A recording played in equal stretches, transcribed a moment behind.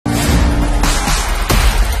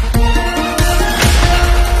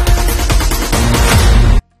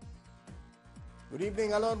Good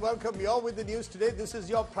evening, hello and welcome. You're with the news today. This is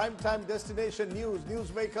your primetime destination news.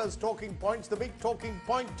 Newsmakers talking points. The big talking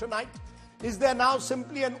point tonight is there now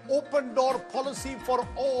simply an open door policy for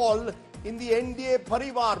all in the NDA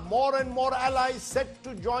Parivar. More and more allies set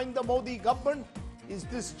to join the Modi government. Is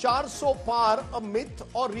this 400 par a myth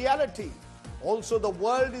or reality? Also, the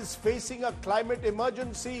world is facing a climate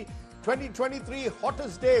emergency. 2023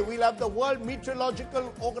 hottest day. We'll have the World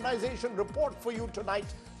Meteorological Organization report for you tonight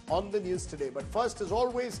on the news today. But first, as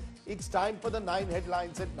always, it's time for the 9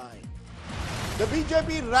 headlines at 9. The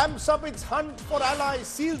BJP ramps up its hunt for allies,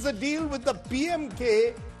 seals a deal with the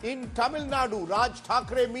PMK in Tamil Nadu. Raj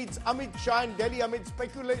Thackeray meets Amit Shah in Delhi amid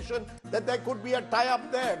speculation that there could be a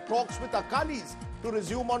tie-up there. Talks with Akalis to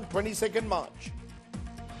resume on 22nd March.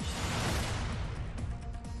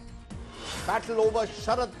 Battle over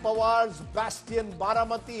Sharad Pawar's bastion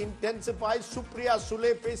Baramati intensifies. Supriya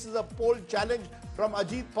Sule faces a poll challenge from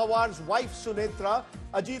Ajit Pawar's wife Sunetra.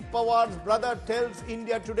 Ajit Pawar's brother tells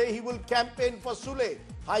India Today he will campaign for Sule.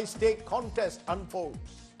 High-stake contest unfolds.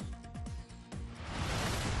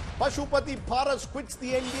 Pashupati Paras quits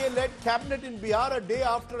the NDA-led cabinet in Bihar a day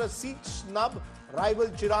after a seat snub. Rival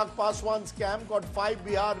Chirag Paswan's camp got 5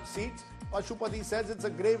 Bihar seats. Pashupati says it's a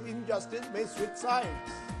grave injustice, may switch sides.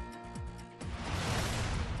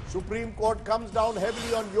 Supreme Court comes down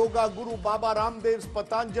heavily on Yoga Guru Baba Ramdev's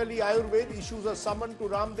Patanjali Ayurved, issues a summon to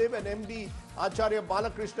Ramdev and MD Acharya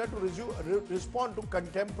Balakrishna to respond to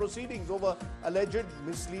contempt proceedings over alleged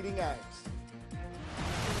misleading acts.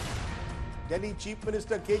 Delhi Chief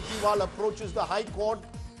Minister Kejriwal approaches the High Court,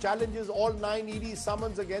 challenges all 9 ED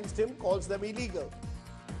summons against him, calls them illegal.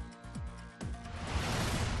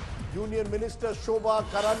 Union Minister Shobha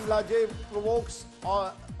Karanlaje provokes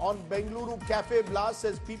on Bengaluru cafe blast,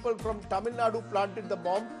 says people from Tamil Nadu planted the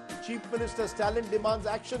bomb. Chief Minister Stalin demands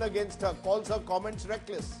action against her, calls her comments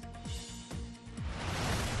reckless.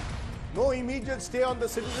 No immediate stay on the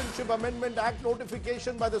Citizenship Amendment Act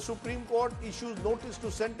notification by the Supreme Court, issues notice to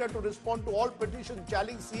centre to respond to all petitions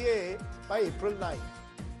challenging CAA by April 9.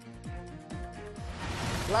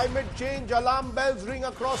 Climate change alarm bells ring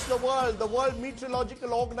across the world. The World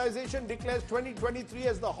Meteorological Organization declares 2023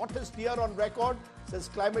 as the hottest year on record, says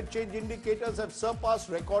climate change indicators have surpassed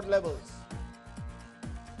record levels.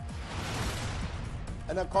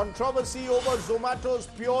 And a controversy over Zomato's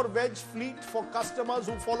pure veg fleet for customers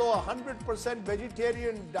who follow a 100%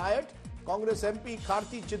 vegetarian diet. Congress MP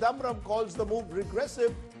Karthi Chidambaram calls the move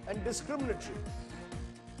regressive and discriminatory.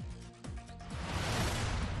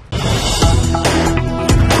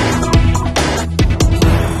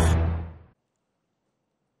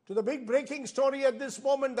 To the big breaking story at this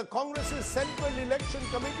moment, the Congress's Central Election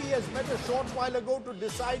Committee has met a short while ago to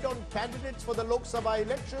decide on candidates for the Lok Sabha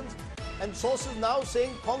elections, and sources now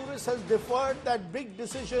saying Congress has deferred that big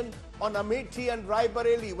decision on Amethi and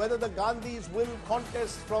Raebareli, whether the Gandhis will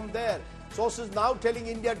contest from there. Sources now telling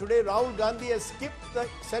India Today Rahul Gandhi has skipped the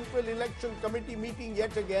Central Election Committee meeting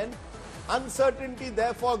yet again. Uncertainty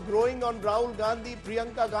therefore growing on Rahul Gandhi,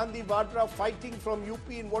 Priyanka Gandhi Vadra fighting from UP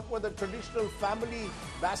in what were the traditional family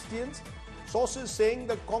bastions. Sources saying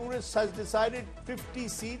that Congress has decided 50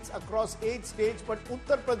 seats across 8 states, but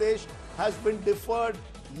Uttar Pradesh has been deferred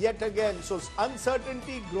yet again. So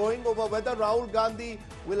uncertainty growing over whether Rahul Gandhi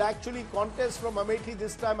will actually contest from Amethi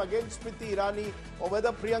this time against Smriti Irani, or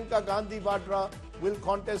whether Priyanka Gandhi Vadra will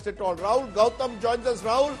contest at all. Rahul Gautam joins us.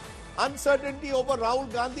 Rahul, uncertainty over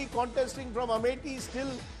Rahul Gandhi contesting from Amethi, still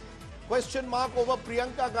question mark over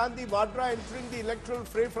Priyanka Gandhi Vadra entering the electoral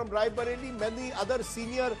fray from Raebareli. Many other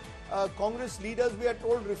senior Congress leaders, we are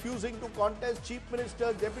told, refusing to contest, chief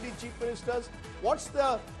ministers, deputy chief ministers. What's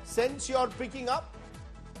the sense you're picking up?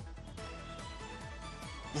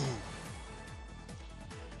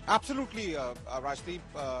 Absolutely, Rajdeep.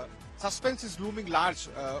 Suspense is looming large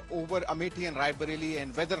over Amethi and Raebareli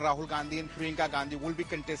and whether Rahul Gandhi and Priyanka Gandhi will be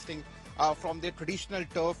contesting from their traditional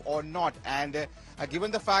turf or not. And given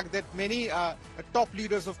the fact that many top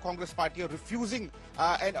leaders of Congress party are refusing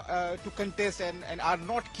to contest and are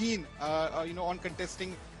not keen, on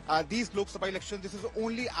contesting these Lok Sabha elections, this is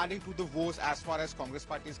only adding to the woes as far as Congress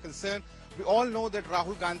party is concerned. We all know that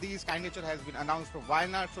Rahul Gandhi's candidature has been announced for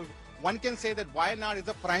Wayanad, so one can say that Wayanad is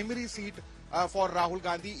the primary seat for Rahul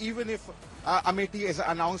Gandhi, even if Amethi is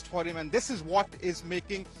announced for him, and this is what is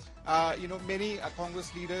making many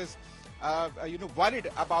Congress leaders worried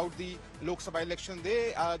about the Lok Sabha election.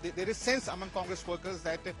 There is sense among Congress workers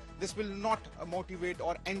that this will not motivate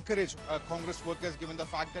or encourage Congress workers, given the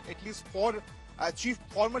fact that at least 4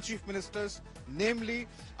 former chief ministers, namely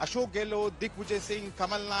Ashok Gehlot, Digvijay Singh,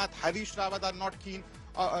 Kamal Nath, Harish Rawat, are not keen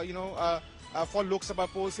for Lok Sabha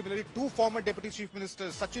polls. Similarly, two former Deputy Chief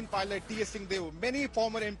Ministers, Sachin Pilot, T.S. Singhdeo, many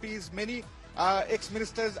former MPs, many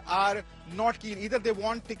ex-ministers are not keen. Either they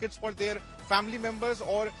want tickets for their family members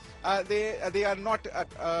or they are not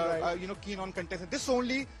keen on contesting. This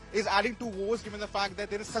only is adding to woes, given the fact that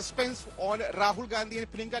there is suspense on Rahul Gandhi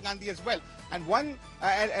and Priyanka Gandhi as well. And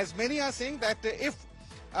as many are saying that if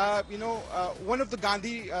one of the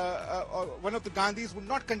Gandhis would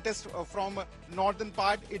not contest from northern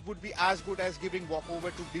part, it would be as good as giving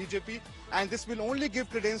walkover to BJP, and this will only give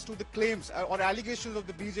credence to the claims or allegations of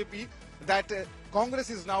the BJP that Congress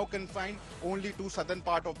is now confined only to southern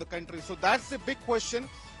part of the country. So that's the big question.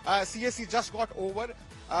 CSE just got over.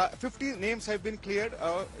 50 names have been cleared,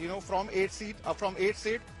 from 8 seats,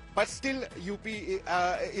 but still UP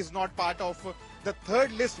is not part of the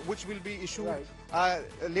third list, which will be issued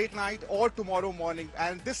late night or tomorrow morning.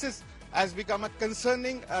 And this has become a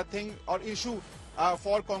concerning thing or issue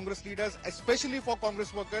for Congress leaders, especially for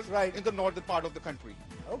Congress workers in the northern part of the country.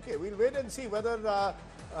 Okay, we'll wait and see whether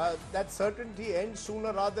that certainty ends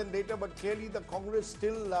sooner rather than later, but clearly the Congress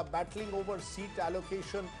still battling over seat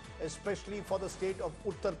allocation, especially for the state of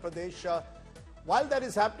Uttar Pradesh. While that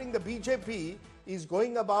is happening, the BJP is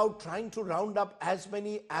going about trying to round up as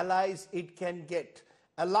many allies it can get.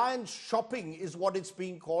 Alliance shopping is what it's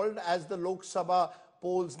being called as the Lok Sabha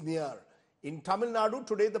polls near. In Tamil Nadu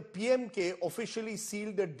today, the PMK officially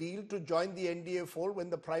sealed a deal to join the NDA fold when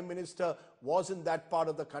the Prime Minister was in that part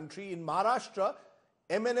of the country. In Maharashtra,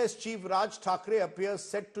 MNS Chief Raj Thackeray appears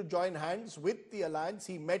set to join hands with the alliance.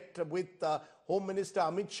 He met with Home Minister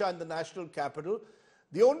Amit Shah in the national capital.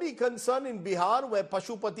 The only concern in Bihar, where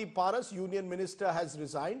Pashupati Paras, Union Minister, has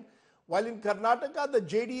resigned, while in Karnataka, the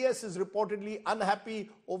JDS is reportedly unhappy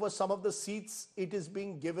over some of the seats it is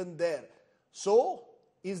being given there. So,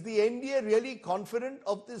 is the NDA really confident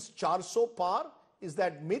of this 400 par? Is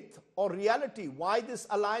that myth or reality? Why this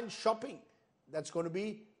alliance shopping? That's going to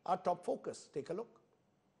be our top focus. Take a look.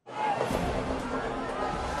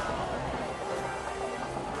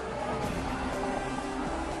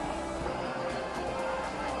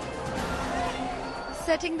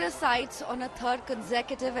 Setting their sights on a third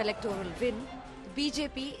consecutive electoral win, the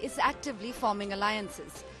BJP is actively forming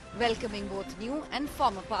alliances, welcoming both new and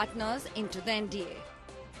former partners into the NDA.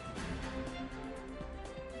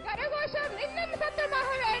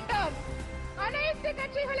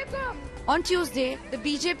 On Tuesday, the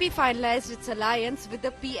BJP finalized its alliance with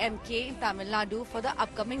the PMK in Tamil Nadu for the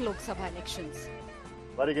upcoming Lok Sabha elections.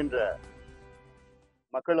 வருகின்ற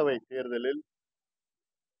மக்களவை தேர்தலில்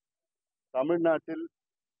தமிழ்நாட்டில்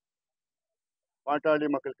பாட்டாளி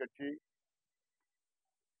மக்கள் கட்சி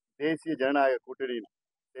தேசிய ஜனநாயக கூட்டணியில்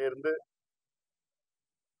சேர்ந்து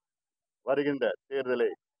வருகின்ற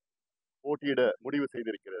தேர்தலை போட்டியிட முடிவு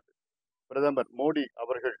செய்திருக்கிறது. பிரதமர் மோடி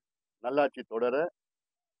அவர்கள் நல்லாட்சி தொடர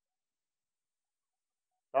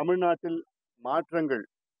தமிழ்நாட்டில் மாற்றங்கள்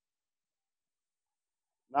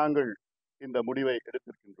நாங்கள் இந்த முடிவை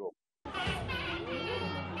எடுத்திருக்கின்றோம்.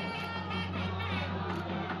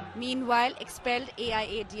 Meanwhile, expelled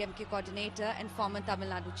AIADMK coordinator and former Tamil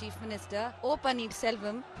Nadu Chief Minister O.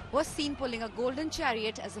 Pannirselvam was seen pulling a golden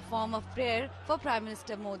chariot as a form of prayer for Prime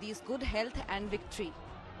Minister Modi's good health and victory.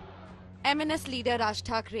 MNS leader Raj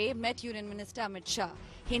Thackeray met Union Minister Amit Shah,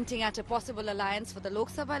 hinting at a possible alliance for the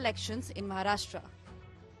Lok Sabha elections in Maharashtra.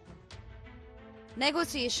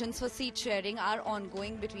 Negotiations for seat sharing are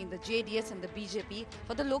ongoing between the JDS and the BJP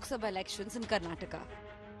for the Lok Sabha elections in Karnataka.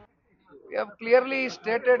 We have clearly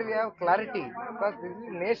stated, we have clarity, because this is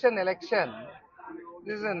a nation election,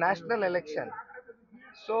 this is a national election.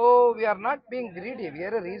 So we are not being greedy, we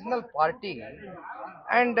are a regional party,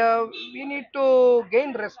 and we need to gain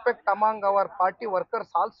respect among our party workers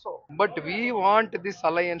also. But we want this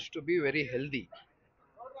alliance to be very healthy.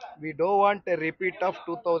 We don't want a repeat of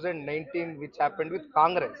 2019 which happened with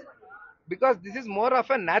Congress, because this is more of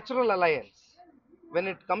a natural alliance when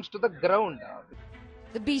it comes to the ground.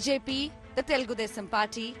 The BJP, the Telugu Desam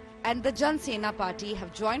Party and the Jan Sena Party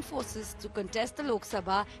have joined forces to contest the Lok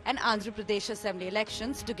Sabha and Andhra Pradesh Assembly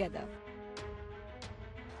elections together.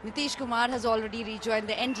 Nitish Kumar has already rejoined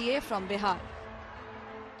the NDA from Bihar.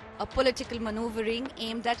 A political maneuvering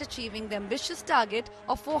aimed at achieving the ambitious target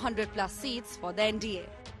of 400 plus seats for the NDA.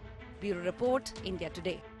 Bureau Report, India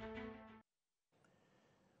Today.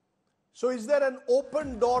 So is there an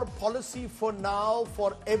open door policy for now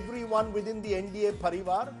for everyone within the NDA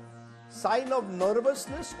Parivar? Sign of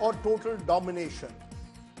nervousness or total domination?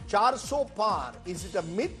 400 par, is it a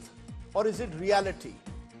myth or is it reality?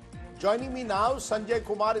 Joining me now, Sanjay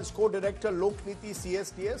Kumar is co-director Lok Niti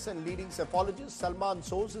CSDS and leading cephalogist. Salman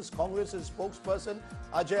Soos is Congress's spokesperson.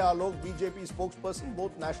 Ajay Alok, BJP spokesperson,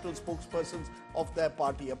 both national spokespersons of their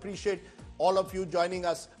party. Appreciate all of you joining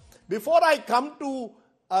us. Before I come to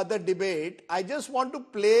the debate, I just want to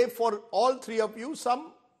play for all three of you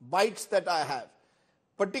some bites that I have,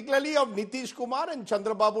 particularly of Nitish Kumar and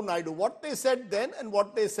Chandrababu Naidu. What they said then and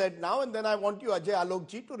what they said now, and then I want you, Ajay Alok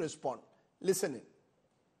ji, to respond. Listen in.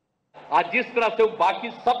 आज जिस तरह से वो बाकी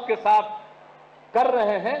सबके साथ कर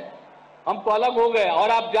रहे हैं, हम तो अलग हो गए। और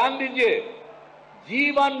आप जान लीजिए,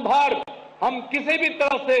 जीवन भर हम किसी भी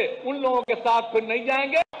तरह से उन लोगों के साथ फिर नहीं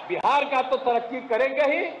जाएंगे। बिहार का तो तरक्की करेंगे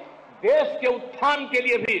ही, देश के उत्थान के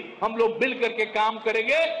लिए भी हम लोग मिल करके काम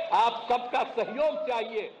करेंगे। आप सबका सहयोग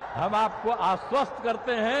चाहिए। हम आपको आश्वस्त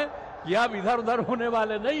करते हैं कि आप इधर उधर होने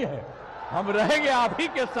वाले नहीं हैं, हम रहेंगे आप ही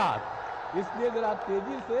के साथ। इसलिए अगर आप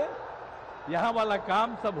तेजी से यहाँ वाला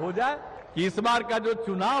काम सब हो जाए कि इस बार का जो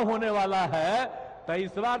चुनाव होने वाला है, तो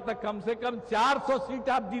इस बार तक कम से कम 400 सीट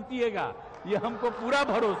आप जीतिएगा, ये हमको पूरा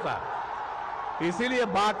भरोसा है। इसीलिए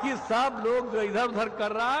बाकी सब लोग जो इधर उधर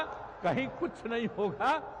कर रहा, कहीं कुछ नहीं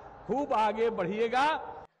होगा, खूब आगे बढ़िएगा।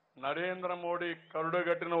 నరేంద్ర మోడీ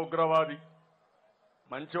కరుడుగట్టిన ఉగ్రవాది,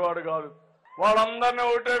 మంచివాడు కాదు। వాళ్ళందరినీ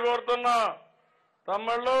ఒకటే కోరుతున్నా,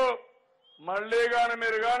 తమ్ముళ్ళు మళ్ళీ గాని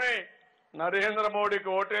మీరు గాని నరేంద్ర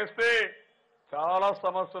మోడీకి ఓటేస్తే చాలా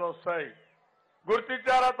సమస్యలు వస్తాయి।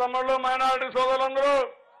 గుర్తించారా తమ్ముళ్ళు, మైనారిటీ సోదరులందరూ?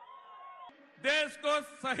 देश को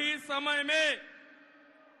सही समय में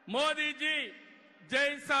मोदी जी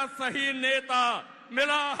जैसा सही नेता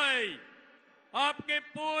मिला है, आपकी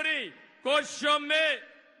पूरी कोशिशों में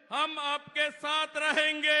हम आपके साथ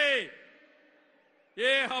रहेंगे,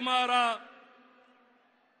 ये हमारा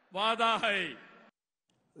वादा है।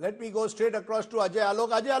 Let me go straight across to Ajay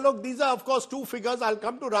Alok. Ajay Alok, these are of course two figures. I'll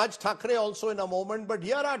come to Raj Thackeray also in a moment. But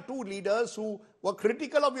here are two leaders who were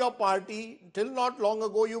critical of your party. Till not long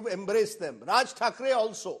ago, you've embraced them. Raj Thackeray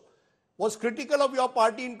also was critical of your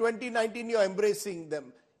party in 2019. You're embracing them.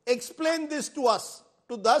 Explain this to us,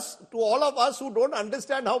 to all of us who don't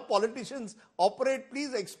understand how politicians operate.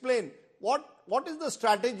 Please explain what is the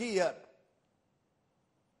strategy here?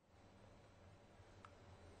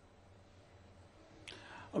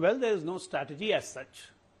 Well, there is no strategy as such.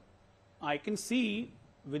 I can see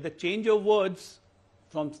with the change of words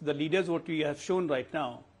from the leaders what we have shown right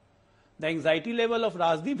now, the anxiety level of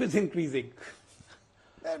Rajdeep is increasing.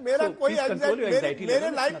 मेरा कोई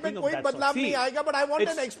मेरे life में nothing of कोई that बदलाव sort. नहीं See, आएगा, but I want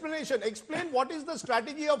an it's- explanation. Explain what is the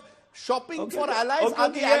strategy of shopping Okay, for okay. allies? Okay, Are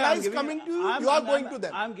okay, the yeah, I'm allies giving coming you- to you? I'm- You are I'm- going I'm- to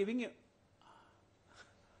them. I'm giving you.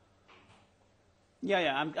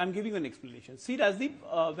 Yeah, I'm giving you an explanation. See, Rajdeep,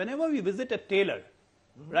 whenever we visit a tailor,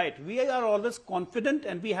 right, we are always confident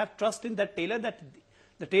and we have trust in that tailor that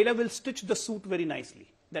the tailor will stitch the suit very nicely,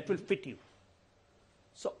 that will fit you.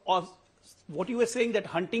 So, what you were saying that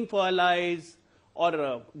hunting for allies or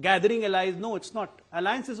gathering allies, no, it's not.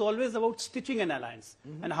 Alliance is always about stitching an alliance.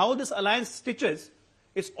 And how this alliance stitches,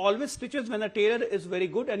 it's always stitches when a tailor is very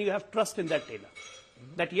good and you have trust in that tailor.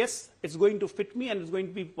 That yes, it's going to fit me and it's going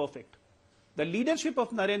to be perfect. The leadership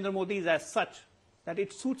of Narendra Modi is as such that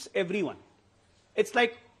it suits everyone. It's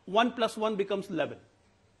like 1 + 1 becomes 11.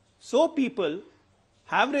 So people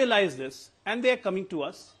have realized this and they are coming to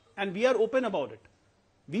us and we are open about it.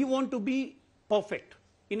 We want to be perfect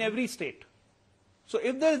in every state. So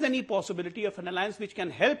if there is any possibility of an alliance which can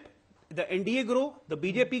help the NDA grow, the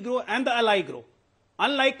BJP grow and the ally grow,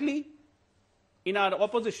 unlikely in our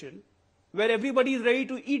opposition where everybody is ready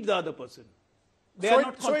to eat the other person. They are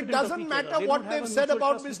not So it confident of doesn't each matter other. They what don't have they've a said mutual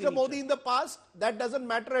about trust within Mr. each Modi other. in the past? That doesn't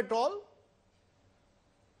matter at all?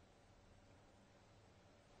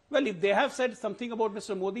 Well, if they have said something about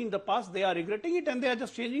Mr. Modi in the past, they are regretting it and they are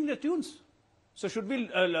just changing their tunes. So should we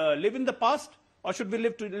live in the past or should we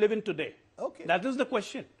live in today? Okay. That is the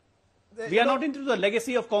question. We you are know- not into the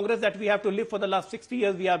legacy of Congress that we have to live for the last 60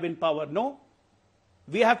 years we have been in power. No.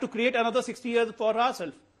 We have to create another 60 years for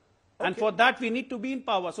ourselves. And for that, we need to be in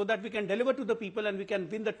power so that we can deliver to the people and we can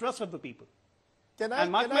win the trust of the people.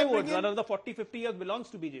 And mark my words, another 40, 50 years belongs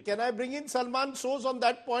to BJP. Can I bring in Salman Soos on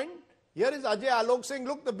that point? Here is Ajay Alok saying,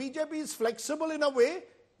 look, the BJP is flexible in a way.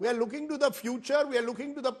 We are looking to the future. We are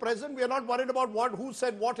looking to the present. We are not worried about who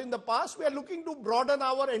said what in the past. We are looking to broaden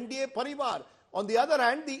our NDA parivar. On the other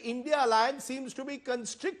hand, the India alliance seems to be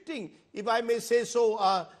constricting, if I may say so,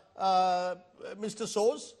 Mr.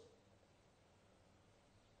 Soos.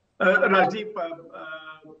 Rajdeep,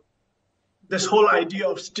 this whole idea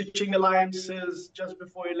of stitching alliances just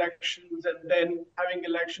before elections and then having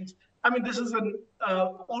elections, I mean, this is an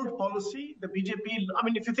old policy. The BJP, I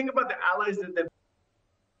mean, if you think about the allies that they've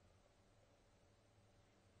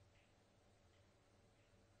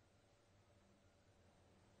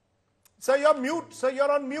Sir, you're mute. Sir,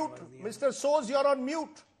 you're on mute. Mr. Soos, you're on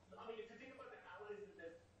mute.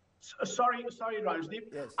 Sorry,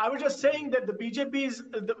 Rajdeep. Yes. I was just saying that the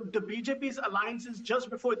BJP's alliances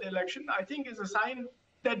just before the election, I think, is a sign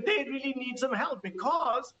that they really need some help,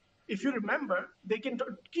 because if you remember, they can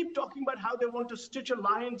keep talking about how they want to stitch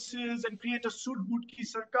alliances and create a suit boot ki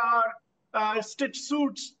sarkar, stitch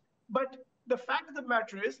suits. But the fact of the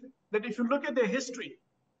matter is that if you look at their history,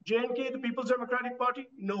 J&K, the People's Democratic Party,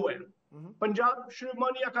 nowhere. Punjab,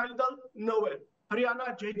 Shiromani Akali Dal, nowhere.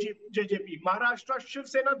 Haryana, JJP. Maharashtra, Shiv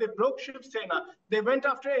Sena, they broke Shiv Sena. They went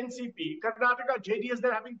after NCP. Karnataka, JDS,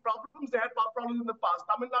 they're having problems. They had problems in the past.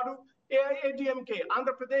 Tamil Nadu, AIADMK.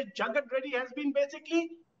 Andhra Pradesh, Jagat Reddy has been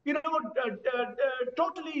basically,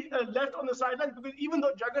 totally left on the sidelines, because even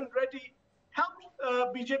though Jagat Reddy helped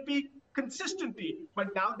BJP consistently,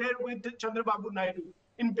 but now they're with Chandrababu Naidu.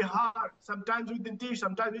 In Bihar, sometimes with Nitish,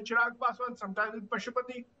 sometimes with Chirag Paswan, sometimes with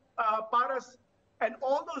Pashupati Paras, and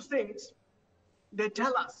all those things. They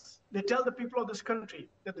tell the people of this country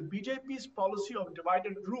that the BJP's policy of divide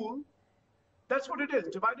and rule, that's what it is,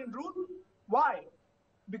 divide and rule. Why?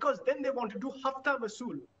 Because then they want to do hafta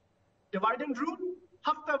vasool. Divide and rule,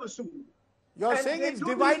 hafta vasool. You're saying it's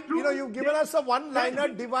divide, you've given us a one-liner,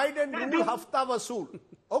 divide and rule, hafta vasool.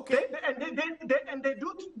 Okay.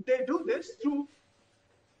 They do this through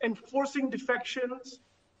enforcing defections,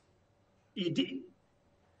 ED,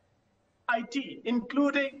 IT,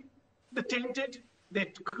 including the tainted.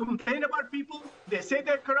 They complain about people, they say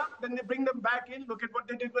they're corrupt, then they bring them back in. Look at what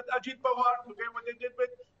they did with Ajit Pawar, look at what they did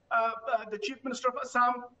with the Chief Minister of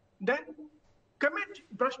Assam. Then commit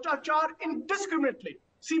Bhrashtachar indiscriminately.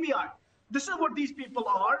 CBI. This is what these people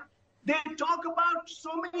are. They talk about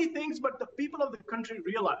so many things, but the people of the country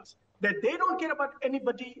realize that they don't care about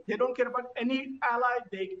anybody, they don't care about any ally,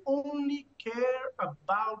 they only care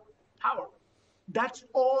about power. That's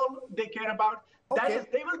all they care about. Okay. That is,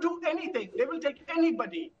 they will do anything. They will take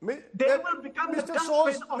anybody. They will become the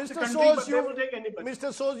dustbin of the country, but they will take anybody.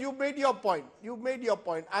 Mr. Soos, you made your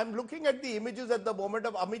point. I'm looking at the images at the moment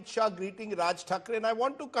of Amit Shah greeting Raj Thackeray, and I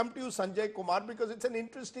want to come to you, Sanjay Kumar, because it's an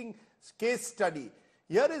interesting case study.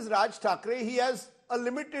 Here is Raj Thackeray. He has a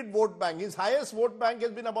limited vote bank. His highest vote bank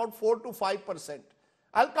has been about 4 to 5%.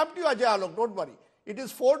 I'll come to you, Ajay Alok, don't worry. It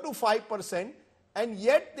is 4 to 5%. And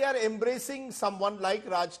yet they are embracing someone like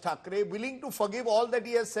Raj Thackeray, willing to forgive all that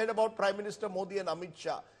he has said about Prime Minister Modi and Amit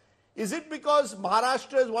Shah. Is it because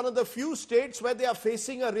Maharashtra is one of the few states where they are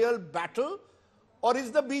facing a real battle? Or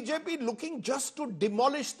is the BJP looking just to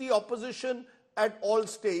demolish the opposition at all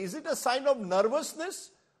stages? Is it a sign of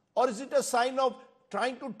nervousness, or is it a sign of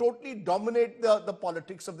trying to totally dominate the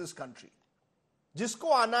politics of this country?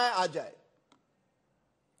 Jisko aana hai, aa jaye.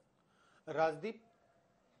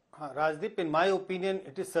 Rajdeep, in my opinion,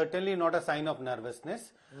 it is certainly not a sign of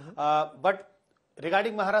nervousness. But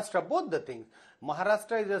regarding Maharashtra, both the things.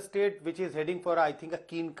 Maharashtra is a state which is heading for, I think, a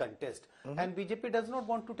keen contest. And BJP does not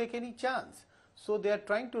want to take any chance. So they are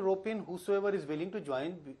trying to rope in whosoever is willing to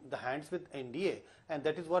join the hands with NDA. And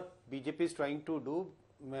that is what BJP is trying to do,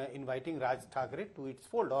 inviting Raj Thackeray to its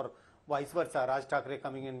fold, or vice versa, Raj Thackeray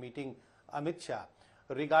coming and meeting Amit Shah.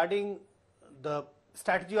 Regarding the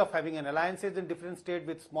strategy of having an alliances in different states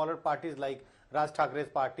with smaller parties like Raj Thackeray's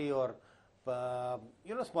party, or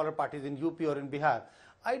smaller parties in UP or in Bihar,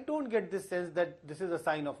 I don't get this sense that this is a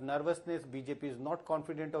sign of nervousness. BJP is not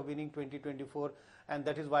confident of winning 2024, and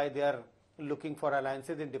that is why they are looking for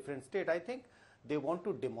alliances in different states. I think they want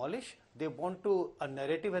to demolish. They want to. A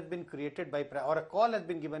narrative has been created by, or a call has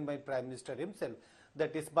been given by Prime Minister himself,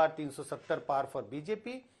 that is baar 370 par for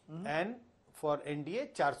BJP and for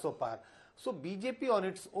NDA 400 par. So BJP on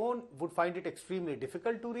its own would find it extremely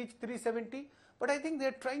difficult to reach 370, but I think they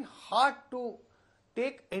are trying hard to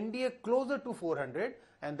take NDA closer to 400,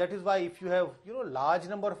 and that is why if you have large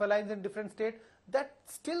number of alliances in different states, that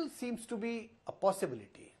still seems to be a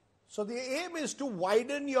possibility. So the aim is to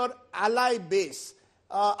widen your ally base.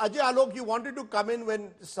 Ajay Alok, you wanted to come in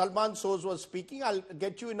when Salman Soos was speaking. I'll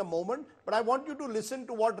get you in a moment. But I want you to listen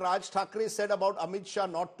to what Raj Thackeray said about Amit Shah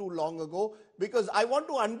not too long ago, because I want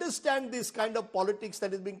to understand this kind of politics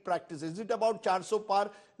that is being practiced. Is it about 400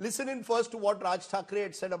 par? Listen in first to what Raj Thackeray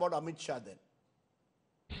had said about Amit Shah then.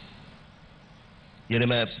 यानी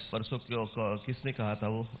मैं परसों किसने कहा था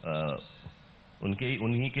वो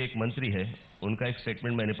उन्हीं के एक मंत्री है, उनका एक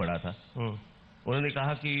स्टेटमेंट मैंने पढ़ा था। उन्होंने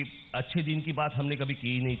कहा कि अच्छे दिन की बात हमने कभी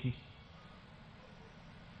की ही नहीं थी।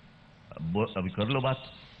 अभी कर लो बात।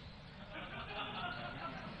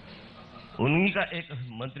 उन्हीं का एक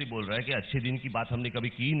मंत्री बोल रहा है कि अच्छे दिन की बात हमने कभी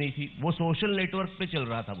की ही नहीं थी, वो सोशल नेटवर्क पे चल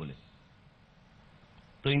रहा था बोले।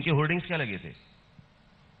 तो इनके होर्डिंग्स क्या लगे थे?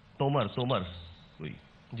 तोमर कोई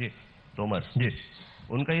जी तोमर जी,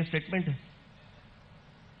 उनका ये स्टेटमेंट है।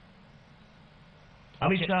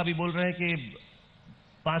 अमित शाह अभी बोल रहे हैं कि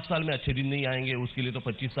 5 साल में अच्छे दिन नहीं आएंगे, उसके लिए तो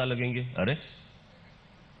 25 साल लगेंगे। अरे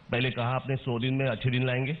पहले कहा आपने 100 दिन में अच्छे दिन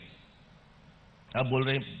लाएंगे, अब बोल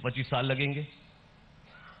रहे हैं 25 साल लगेंगे।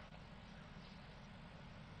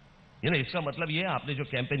 ये ना, इसका मतलब ये है आपने जो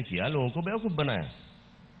कैंपेन किया लोगों को बेवकूफ बनाया,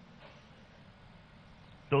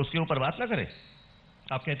 तो उसके ऊपर बात ना करें।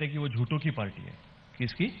 आप कहते हैं कि वो झूठों की पार्टी है।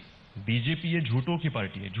 किसकी? बीजेपी ये झूठों की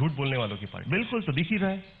पार्टी है, झूठ बोलने वालों की पार्टी। बिल्कुल, तो दिख ही रहा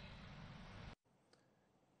है।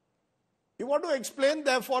 You want to explain,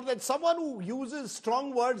 therefore, that someone who uses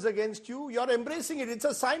strong words against you, you're embracing it. It's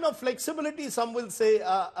a sign of flexibility, some will say,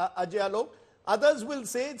 Ajay Alok. Others will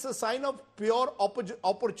say it's a sign of pure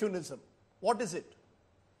opportunism. What is it?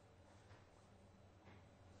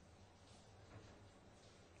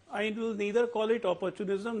 I will neither call it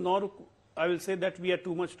opportunism nor I will say that we are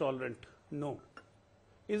too much tolerant. No.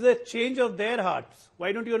 It's a change of their hearts.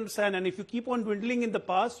 Why don't you understand? And if you keep on dwindling in the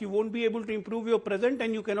past, you won't be able to improve your present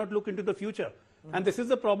and you cannot look into the future. And this is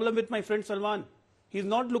the problem with my friend Salman. He's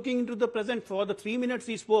not looking into the present. For the 3 minutes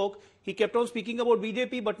he spoke, he kept on speaking about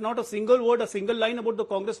BJP, but not a single word, a single line about the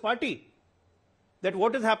Congress party. That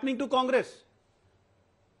what is happening to Congress?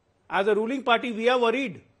 As a ruling party, we are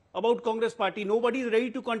worried about Congress party. Nobody is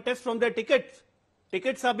ready to contest from their tickets.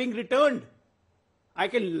 Tickets are being returned. I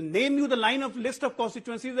can name you the line of list of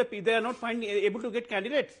constituencies that they are not able to get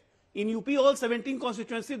candidates. In UP, all 17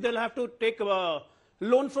 constituencies, they'll have to take a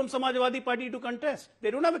loan from Samajwadi party to contest.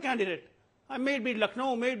 They don't have a candidate. May it be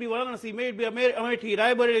Lucknow, may it be Varanasi, may it be Amethi,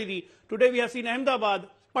 Raebareli. Today we have seen Ahmedabad,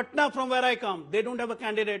 Patna from where I come. They don't have a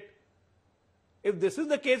candidate. If this is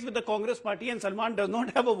the case with the Congress party, and Salman does not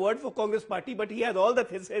have a word for Congress party, but he has all the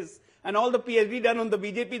thesis and all the PhD done on the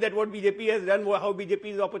BJP, that what BJP has done, how BJP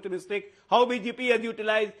is opportunistic, how BJP has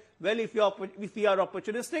utilized. Well, if we are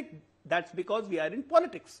opportunistic, that's because we are in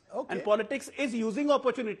politics. Okay. And politics is using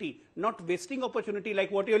opportunity, not wasting opportunity like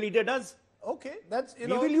what your leader does. Okay, that's, we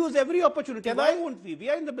will use every opportunity. Why won't we? We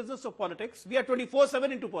are in the business of politics. We are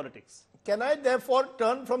 24/7 into politics. Can I therefore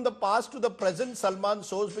turn from the past to the present, Salman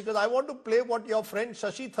Soz, because I want to play what your friend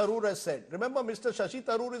Shashi Tharoor has said. Remember, Mr. Shashi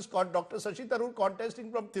Tharoor is Dr. Shashi Tharoor contesting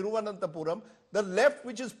from Thiruvananthapuram. The left,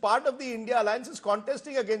 which is part of the India Alliance, is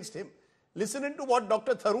contesting against him. Listen to what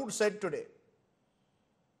Dr. Tharoor said today.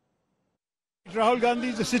 Rahul Gandhi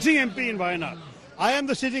is the sitting MP in Wayanad. I am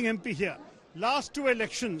the sitting MP here. Last 2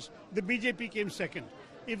 elections, the BJP came second.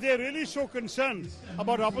 If they are really so concerned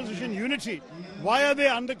about opposition unity, why are they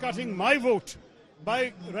undercutting my vote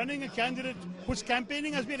by running a candidate whose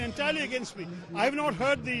campaigning has been entirely against me? I have not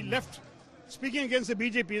heard the left speaking against the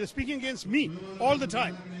BJP. They're speaking against me all the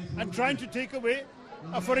time and trying to take away,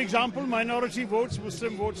 for example, minority votes,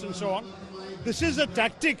 Muslim votes and so on. This is a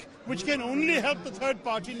tactic which can only help the third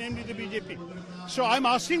party, namely the BJP. So I'm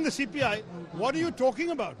asking the CPI, what are you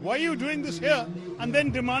talking about? Why are you doing this here and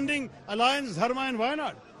then demanding alliance, Dharma and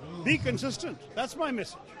Wayanad? Be consistent. That's my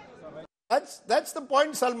message. That's the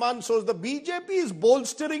point, Salman Soz. The BJP is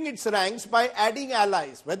bolstering its ranks by adding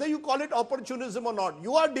allies. Whether you call it opportunism or not,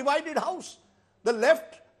 you are a divided house. The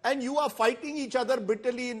left and you are fighting each other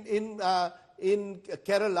bitterly in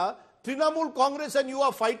Kerala. Trinamool Congress and you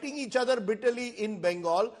are fighting each other bitterly in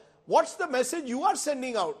Bengal. What's the message you are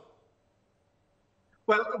sending out?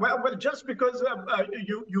 Well, just because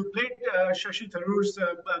you played Shashi Tharoor's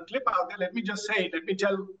clip out there, let me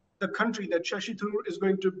tell the country that Shashi Tharoor is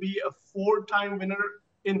going to be a 4-time winner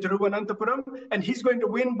in Thiruvananthapuram, and he's going to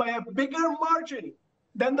win by a bigger margin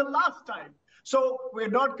than the last time. So we're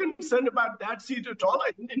not concerned about that seat at all.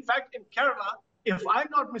 In fact, in Kerala, if I'm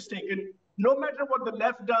not mistaken, no matter what the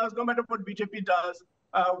left does, no matter what BJP does,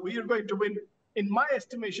 we are going to win, in my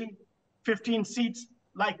estimation, 15 seats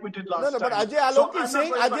like we did last time. No, but Ajay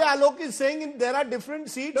Alok is saying there are different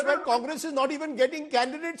seats where Congress is not even getting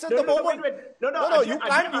candidates at the moment. No, you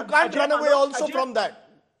can't run away also from that.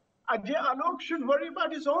 Ajay Alok should worry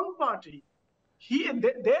about his own party.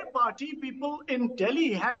 Their party people in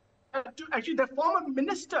Delhi had to, actually their former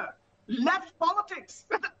minister left politics.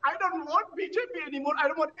 I don't want BJP anymore. I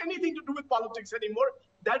don't want anything to do with politics anymore.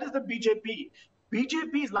 That is the BJP.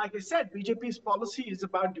 BJP's, like I said, BJP's policy is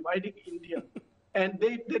about dividing India. And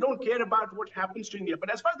they don't care about what happens to India.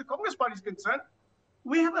 But as far as the Congress party is concerned,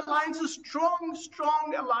 we have alliances,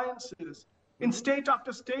 strong alliances in state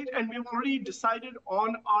after state, and we've already decided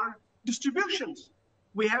on our distributions.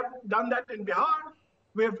 We have done that in Bihar.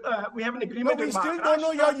 We have an agreement in Maharashtra. We still don't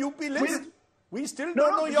know your UP list. We still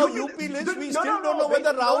don't know your UP list. We still don't know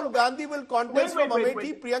whether Rahul Gandhi will contest from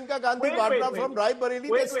Amethi, Priyanka Gandhi Vadra from Raebareli.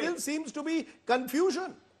 There still seems to be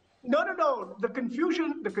confusion. No. The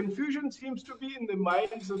confusion seems to be in the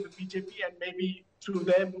minds of the BJP and maybe through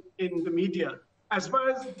them in the media. As far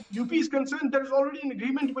as UP is concerned, there's already an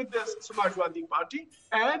agreement with the Samajwadi Party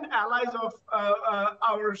and allies of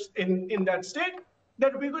ours in that state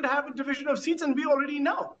that we're going to have a division of seats, and we already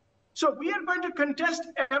know. So we are going to contest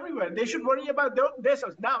everywhere. They should worry about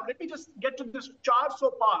themselves. Now, let me just get to this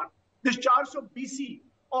 400 par, this 400 BC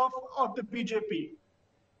of the BJP.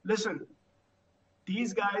 Listen,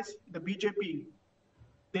 these guys, the BJP,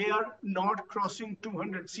 they are not crossing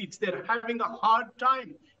 200 seats. They're having a hard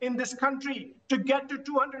time in this country to get to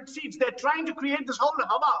 200 seats. They're trying to create this whole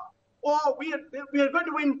hava. Oh, we are going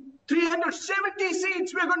to win 370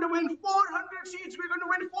 seats. We're going to win 400 seats. We're going to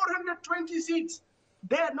win 420 seats.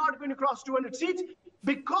 They're not going to cross 200 seats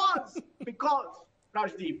because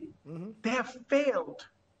Rajdeep, they have failed.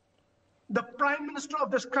 The Prime Minister of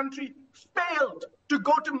this country failed to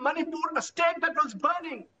go to Manipur, a state that was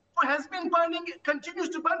burning, has been burning, continues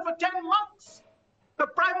to burn for 10 months. The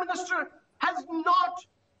Prime Minister has not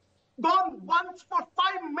gone once for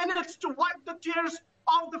 5 minutes to wipe the tears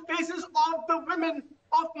off the faces of the women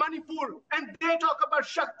of Manipur. And they talk about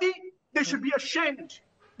Shakti. They should be ashamed.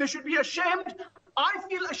 They should be ashamed. I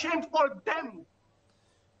feel ashamed for them.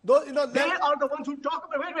 Though, they are the ones who talk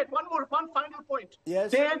about. Wait, one final point.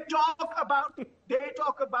 Yes. They talk about,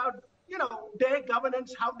 their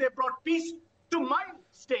governance, how they brought peace to my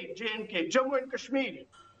state, J&K, Jammu and Kashmir.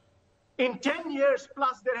 In 10 years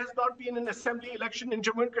plus, there has not been an assembly election in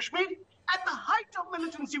Jammu and Kashmir. At the height of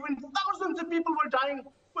militancy, when thousands of people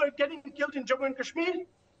were getting killed in Jammu and Kashmir,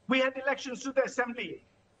 we had elections to the assembly.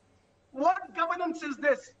 What governance is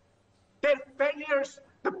this? Their failures.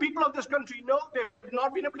 The people of this country know they have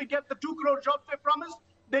not been able to get the 2 crore jobs they promised.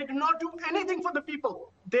 They do not do anything for the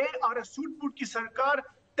people. They are a suit boot ki sarkar.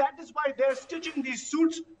 That is why they're stitching these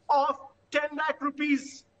suits of 10 lakh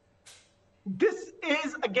rupees. This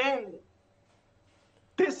is again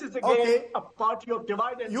a party of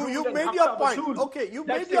divide and rule. You made your point. Okay, you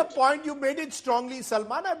made your point. You made it strongly,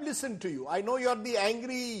 Salman. I've listened to you. I know you're the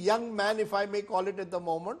angry young man, if I may call it at the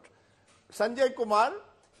moment. Sanjay Kumar,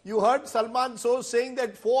 you heard Salman So saying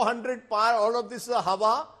that 400 par, all of this is a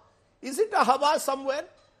hava. Is it a hava somewhere?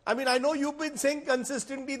 I mean, I know you've been saying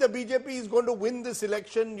consistently the BJP is going to win this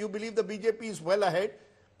election. You believe the BJP is well ahead.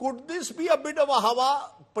 Could this be a bit of a hava,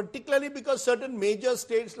 particularly because certain major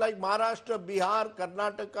states like Maharashtra, Bihar,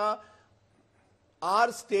 Karnataka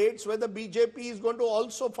are states where the BJP is going to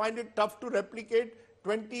also find it tough to replicate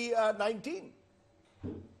 2019?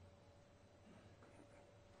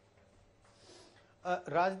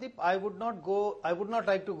 Rajdeep, I would not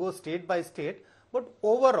like to go state by state, but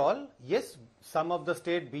overall, yes, some of the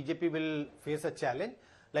state BJP will face a challenge.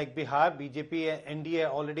 Like Bihar, BJP and NDA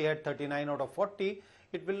already had 39 out of 40.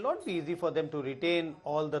 It will not be easy for them to retain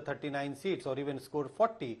all the 39 seats or even score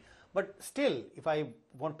 40. But still, if I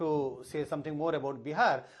want to say something more about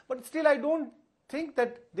Bihar, but still I don't think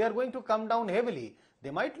that they are going to come down heavily.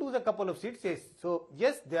 They might lose a couple of seats. Yes. So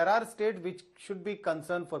yes, there are states which should be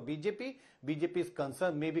concerned for BJP. BJP is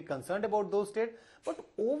concerned, may be concerned about those states. But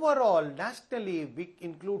overall, nationally, we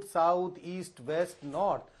include South, East, West,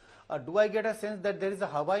 North. Do I get a sense that there is a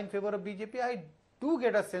hava in favor of BJP? I do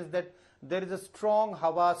get a sense that there is a strong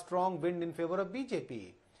hava, strong wind in favor of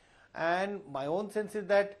BJP. And my own sense is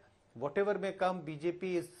that whatever may come, BJP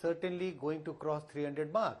is certainly going to cross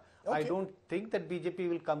 300 mark. Okay. I don't think that BJP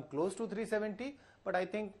will come close to 370, but I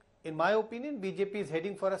think, in my opinion, BJP is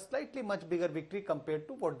heading for a slightly much bigger victory compared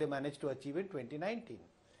to what they managed to achieve in 2019.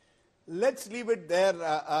 Let's leave it there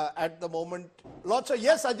at the moment.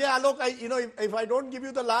 Yes, Ajay Alok, if I don't give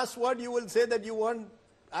you the last word, you will say that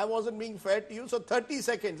I wasn't being fair to you. So 30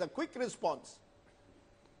 seconds, a quick response.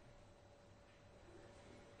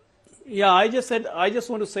 Yeah, I just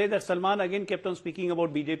want to say that Salman again kept on speaking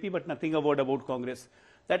about BJP, but nothing about Congress.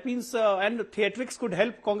 That means, and theatrics could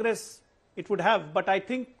help Congress, it would have, but I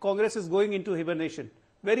think Congress is going into hibernation.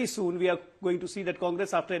 Very soon we are going to see that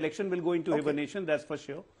Congress after election will go into hibernation, that's for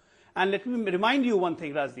sure. And let me remind you one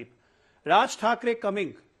thing, Rajdeep. Raj Thackeray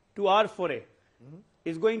coming to our foray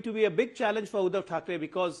is going to be a big challenge for Uddhav Thackeray,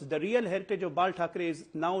 because the real heritage of Bal Thackeray is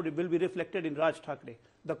now will be reflected in Raj Thackeray.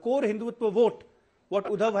 The core Hindutva vote, what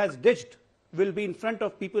Uddhav has ditched, will be in front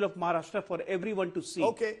of people of Maharashtra for everyone to see.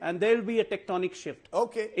 Okay. And there will be a tectonic shift.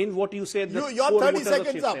 Okay. In what you said. You're 30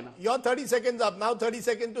 seconds up. You're 30 seconds up. Now 30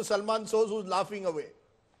 seconds to Salman Soz, who's laughing away.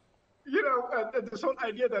 This whole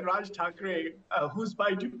idea that Raj Thackeray, whose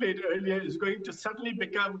bite you played earlier, is going to suddenly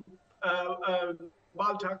become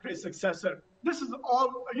Bal Thackeray's successor. This is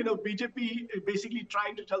all, BJP basically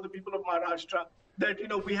trying to tell the people of Maharashtra that,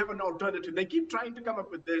 we have an alternative. They keep trying to come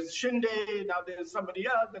up with this. Shinde, now there's somebody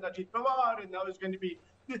else, then Ajit Pawar, and now it's going to be...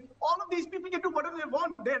 All of these people can do whatever they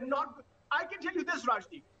want. They're not... I can tell you this,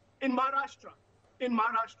 Rajdeep. In Maharashtra,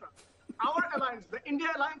 our alliance, the India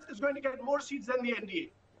alliance, is going to get more seats than the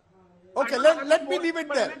NDA. Okay, let me leave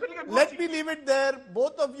it there. Let me leave it there.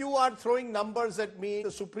 Both of you are throwing numbers at me.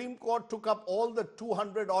 The Supreme Court took up all the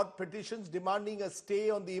 200-odd petitions demanding a stay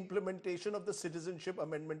on the implementation of the Citizenship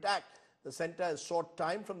Amendment Act. The centre has sought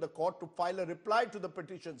time from the court to file a reply to the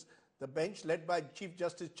petitions. The bench, led by Chief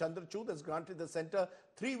Justice Chandrachud, has granted the centre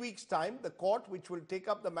 3 weeks' time. The court, which will take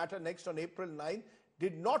up the matter next on April 9,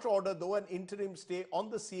 did not order, though, an interim stay on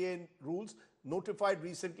the CA rules notified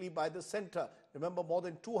recently by the centre. Remember, more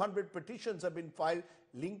than 200 petitions have been filed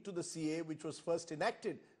linked to the CA, which was first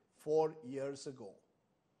enacted 4 years ago.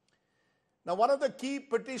 Now, one of the key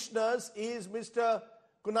petitioners is Mr.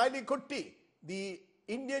 Kunali Kutty. The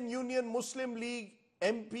Indian Union Muslim League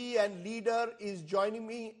MP and leader is joining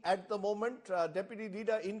me at the moment, Deputy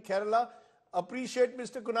Leader in Kerala. Appreciate,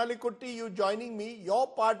 Mr. Kunali Kutty, you joining me. Your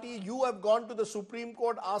party, you have gone to the Supreme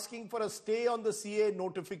Court asking for a stay on the CA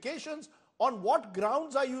notifications. On what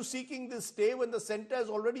grounds are you seeking this stay when the centre has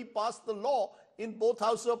already passed the law in both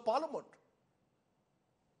houses of parliament?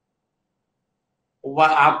 Well,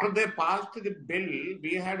 after they passed the bill,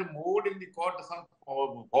 we had moved in the court some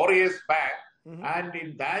 4 years back. And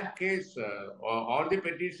in that case, all the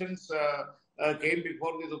petitions came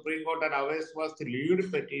before the Supreme Court, and ours was the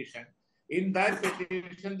lead petition. In that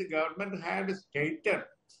petition, the government had stated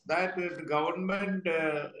that the government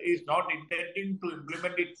is not intending to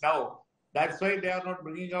implement it now. That's why they are not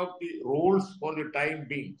bringing out the rules for the time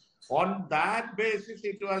being. On that basis,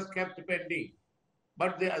 it was kept pending.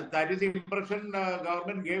 But that is the impression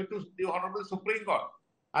government gave to the Honorable Supreme Court.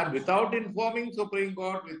 And without informing Supreme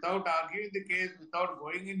Court, without arguing the case, without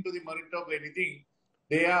going into the merit of anything,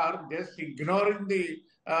 they are just ignoring the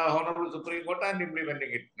Honorable Supreme Court and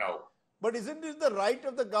implementing it now. But isn't it the right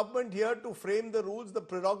of the government here to frame the rules, the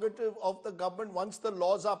prerogative of the government? Once the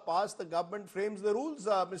laws are passed, the government frames the rules,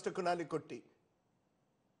 Mr. Kunali Kutty?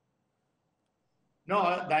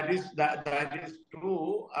 No, that is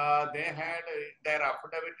true. They had their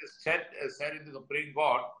affidavit said in the Supreme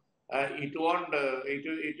Court. It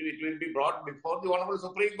will be brought before the Honorable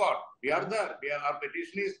Supreme Court. We are there. Our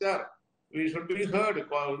petition is there. We should be heard.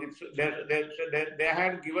 They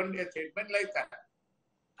had given a statement like that.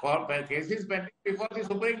 Cases pending before the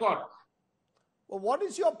Supreme Court. Well, what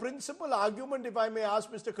is your principal argument, if I may ask,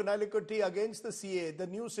 Mr. Kunali Kutty, against the CA, the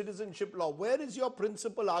new citizenship law? Where is your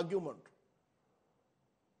principal argument?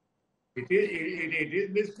 It is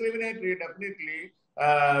discriminatory, definitely.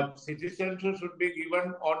 Citizenship should be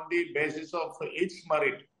given on the basis of its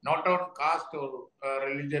merit, not on caste or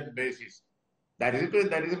religion basis. That is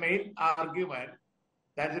the main argument.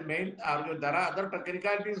 That is the main argument. There are other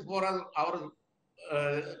technicalities for our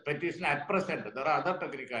petition at present. There are other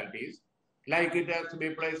technicalities, like it has to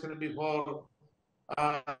be placed before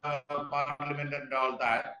Parliament and all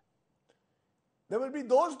that. There will be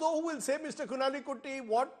those, though, who will say, Mr. Kunali Kutty,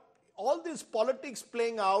 what all this politics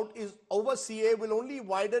playing out is over CA will only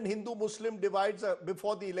widen Hindu-Muslim divides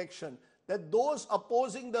before the election. That those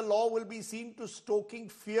opposing the law will be seen to stoking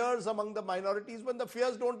fears among the minorities when the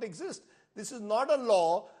fears don't exist. This is not a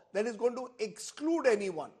law that is going to exclude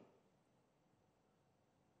anyone.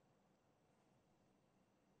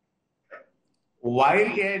 While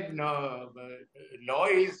a law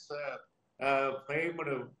is framed,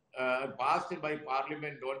 passed by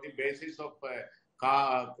Parliament on the basis of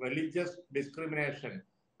religious discrimination,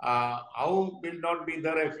 how will not be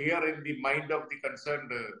there a fear in the mind of the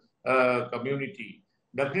concerned community?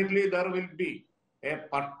 Definitely there will be. A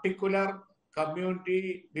particular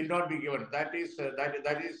community will not be given. That is the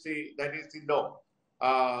law.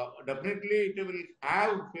 Definitely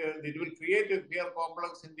it will create a fear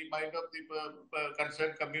complex in the mind of the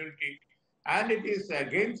concerned community, and it is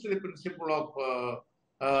against the principle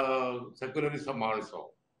of secularism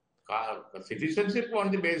also. Citizenship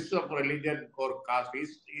on the basis of religion or caste,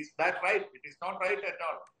 is that right? It is not right at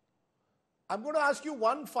all. I'm going to ask you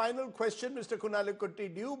one final question, Mr. Kunali Kutty.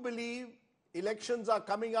 Do you believe elections are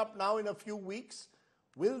coming up now in a few weeks?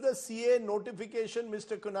 Will the CA notification,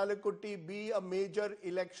 Mr. Kunali Kutty, be a major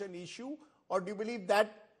election issue, or do you believe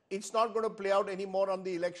that it's not going to play out anymore on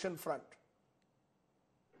the election front?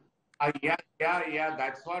 Yeah.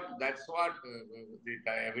 That's what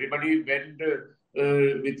everybody went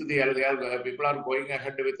with the people are going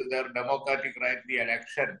ahead with their democratic right, the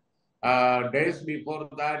election. Days before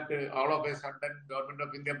that, all of a sudden, Government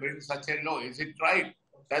of India brings such a law. Is it right?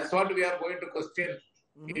 That's what we are going to question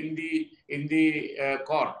in the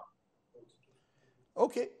court.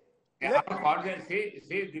 Okay.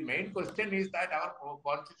 See, the main question is that our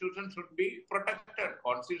constitution should be protected.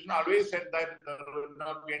 Constitution always said that there will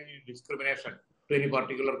not be any discrimination to any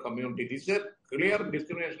particular community. This is a clear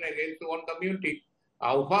discrimination against one community.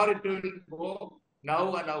 How far it will go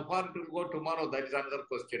now and how far it will go tomorrow, that is another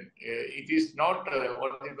question. It is not,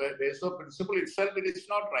 on the basis of principle itself, it is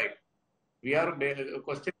not right. We are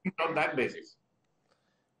questioning on that basis.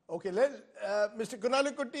 Okay, Mr.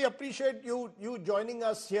 Kunalikutti, appreciate you joining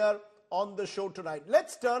us here on the show tonight.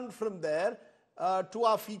 Let's turn from there to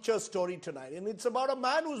our feature story tonight. And it's about a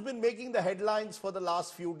man who's been making the headlines for the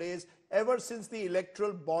last few days, ever since the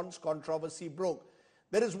electoral bonds controversy broke.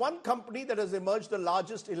 There is one company that has emerged the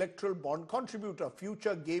largest electoral bond contributor,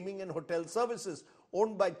 Future Gaming and Hotel Services,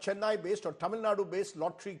 owned by Chennai-based or Tamil Nadu-based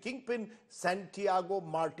lottery kingpin Santiago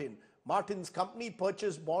Martin. Martin's company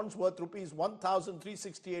purchased bonds worth rupees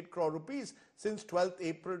 1,368 crore rupees since 12th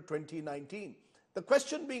April 2019. The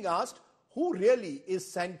question being asked, who really is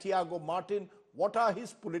Santiago Martin? What are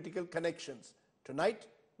his political connections? Tonight,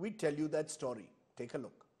 we tell you that story. Take a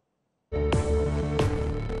look.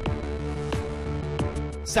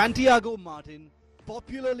 Santiago Martin,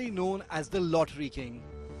 popularly known as the Lottery King,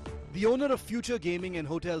 the owner of Future Gaming and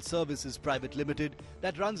Hotel Services Private Limited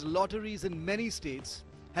that runs lotteries in many states,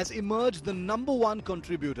 has emerged the #1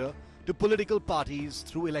 contributor to political parties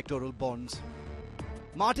through electoral bonds.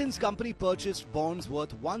 Martin's company purchased bonds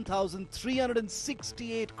worth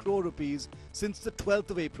 1,368 crore rupees since the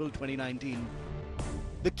 12th of April 2019.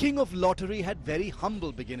 The king of lottery had very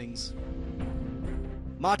humble beginnings.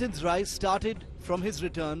 Martin's rise started from his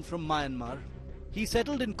return from Myanmar. He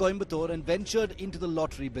settled in Coimbatore and ventured into the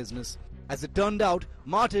lottery business. As it turned out,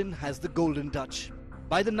 Martin has the golden touch.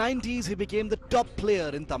 By the 90s, he became the top player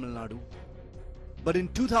in Tamil Nadu. But in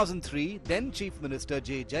 2003, then Chief Minister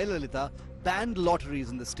J. Jayalalitha banned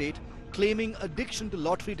lotteries in the state, claiming addiction to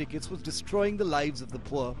lottery tickets was destroying the lives of the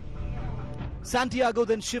poor. Santiago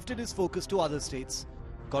then shifted his focus to other states.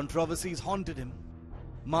 Controversies haunted him.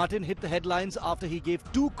 Martin hit the headlines after he gave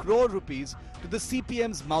 2 crore rupees to the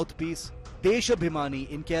CPM's mouthpiece, Deshabhimani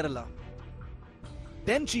in Kerala.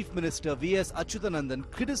 Then Chief Minister V.S.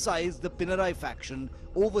 Achyutanandan criticized the Pinarayi faction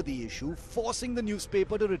over the issue, forcing the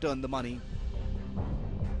newspaper to return the money.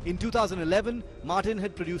 In 2011, Martin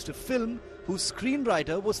had produced a film whose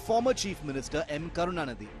screenwriter was former Chief Minister M.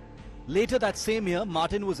 Karunanidhi. Later that same year,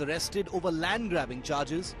 Martin was arrested over land-grabbing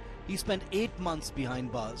charges. He spent 8 months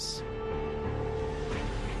behind bars.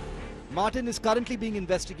 Martin is currently being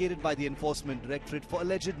investigated by the Enforcement Directorate for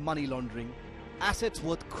alleged money laundering. Assets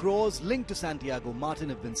worth crores linked to Santiago Martin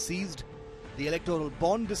have been seized. The electoral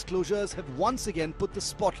bond disclosures have once again put the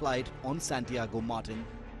spotlight on Santiago Martin.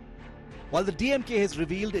 While the DMK has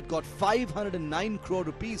revealed it got 509 crore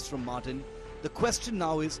rupees from Martin, the question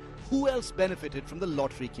now is who else benefited from the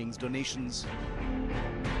Lottery King's donations?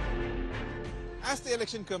 As the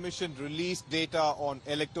Election Commission released data on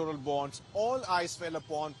electoral bonds, all eyes fell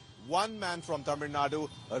upon one man from Tamil Nadu,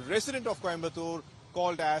 a resident of Coimbatore,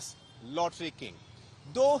 called as Lottery King.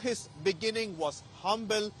 Though his beginning was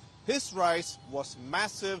humble, his rise was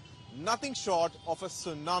massive, nothing short of a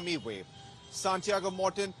tsunami wave. Santiago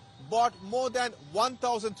Martin bought more than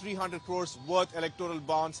 1,300 crores worth electoral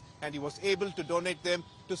bonds, and he was able to donate them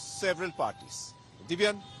to several parties.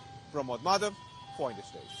 Divyan, Pramod Madhav, for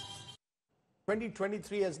Indus Daily.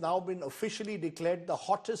 2023 has now been officially declared the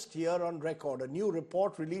hottest year on record. A new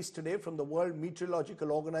report released today from the World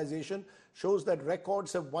Meteorological Organization shows that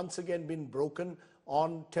records have once again been broken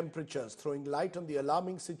on temperatures, throwing light on the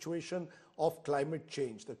alarming situation of climate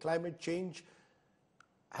change. The climate change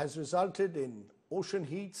has resulted in ocean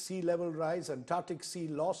heat, sea level rise, Antarctic sea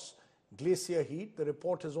loss, glacier heat. The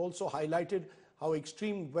report has also highlighted how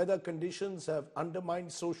extreme weather conditions have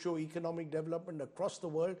undermined socio-economic development across the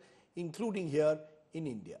world, including here in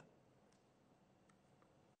India.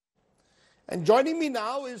 And joining me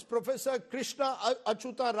now is Professor Krishna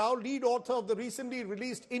Achyuta Rao, lead author of the recently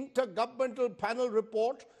released Intergovernmental Panel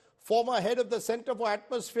Report, former head of the Center for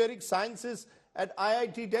Atmospheric Sciences at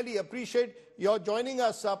IIT Delhi. Appreciate your joining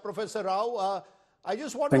us, Professor Rao. I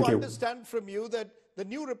just want to understand from you that the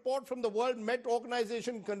new report from the World Met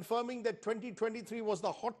Organization confirming that 2023 was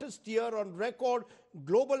the hottest year on record,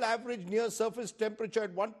 global average near surface temperature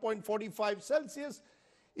at 1.45 Celsius.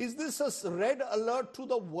 Is this a red alert to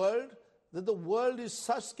the world, that the world is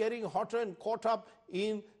such getting hotter and caught up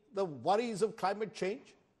in the worries of climate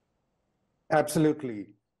change? Absolutely.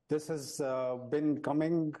 This has been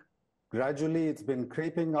coming gradually. It's been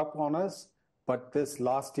creeping up on us, but this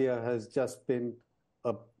last year has just been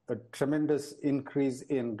a a tremendous increase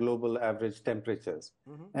in global average temperatures.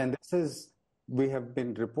 And this is, we have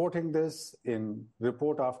been reporting this in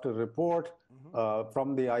report after report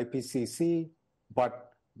from the IPCC,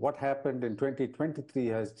 but what happened in 2023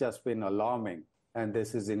 has just been alarming. And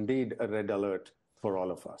this is indeed a red alert for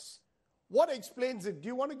all of us. What explains it? Do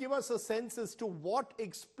you want to give us a sense as to what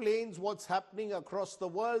explains what's happening across the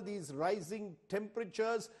world, these rising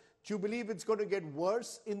temperatures? Do you believe it's going to get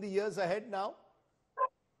worse in the years ahead now?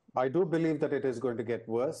 I do believe that it is going to get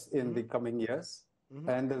worse in the coming years.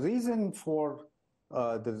 And the reason for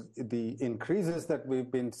the increases that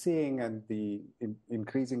we've been seeing and the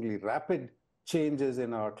increasingly rapid changes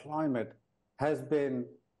in our climate has been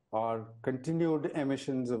our continued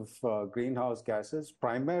emissions of greenhouse gases,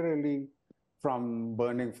 primarily from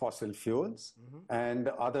burning fossil fuels and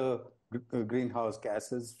other greenhouse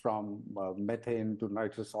gases from methane to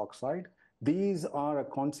nitrous oxide. These are a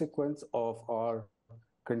consequence of our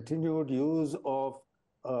continued use of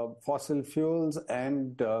fossil fuels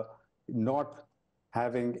and not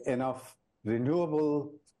having enough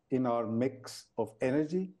renewable in our mix of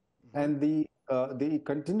energy. And the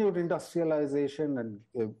continued industrialization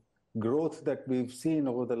and growth that we've seen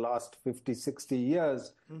over the last 50, 60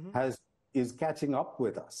 years is catching up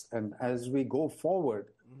with us. And as we go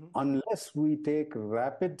forward, unless we take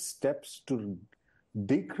rapid steps to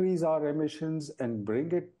decrease our emissions and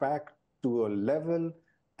bring it back to a level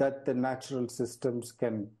that the natural systems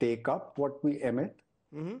can take up what we emit,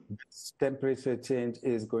 this temperature change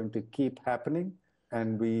is going to keep happening,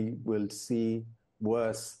 and we will see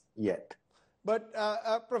worse yet. But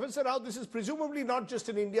Professor Rao, this is presumably not just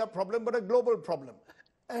an India problem, but a global problem.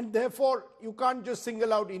 And therefore, you can't just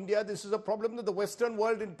single out India. This is a problem that the Western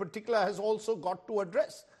world in particular has also got to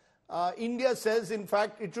address. India says, in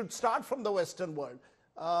fact, it should start from the Western world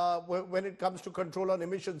when it comes to control on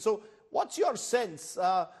emissions. So what's your sense?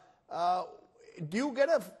 Do you get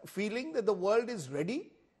a feeling that the world is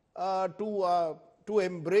ready to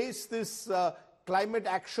embrace this climate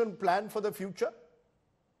action plan for the future?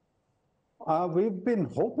 We've been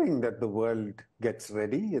hoping that the world gets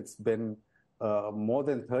ready. It's been more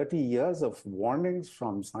than 30 years of warnings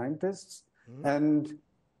from scientists, and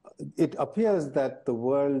it appears that the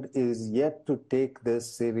world is yet to take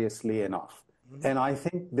this seriously enough. And I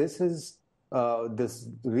think this is this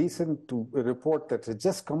recent report that has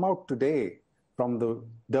just come out today from the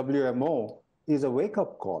WMO is a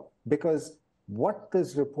wake-up call, because what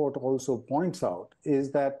this report also points out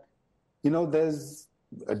is that, there's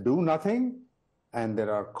a do nothing, and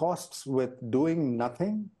there are costs with doing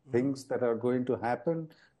nothing, things that are going to happen,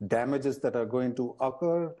 damages that are going to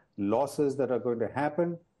occur, losses that are going to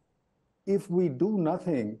happen. If we do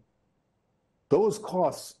nothing, those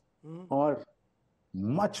costs are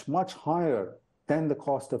much, much higher than the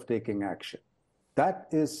cost of taking action. That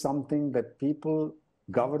is something that people,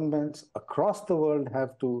 governments across the world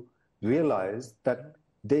have to realize, that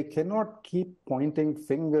they cannot keep pointing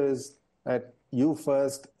fingers at you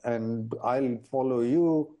first and I'll follow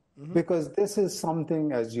you, because this is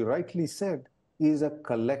something, as you rightly said, is a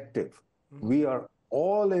collective. We are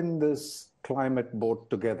all in this climate boat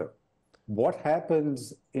together. What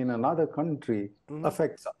happens in another country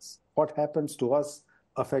affects us. What happens to us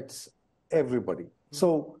affects everybody.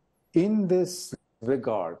 So in this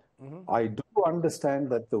regard, I do understand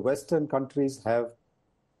that the Western countries have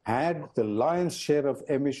had the lion's share of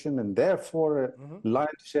emission and therefore a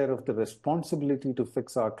lion's share of the responsibility to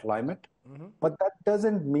fix our climate. But that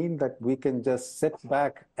doesn't mean that we can just sit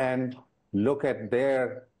back and look at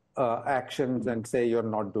their actions and say you're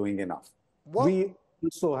not doing enough. We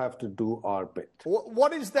also have to do our bit.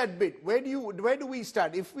 What is that bit? Where do we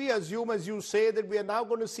start? If we assume, as you say, that we are now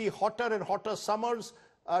going to see hotter and hotter summers,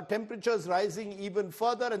 temperatures rising even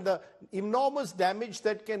further, and the enormous damage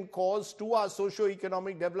that can cause to our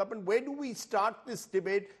socio-economic development, where do we start this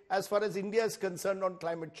debate as far as India is concerned on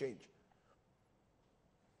climate change?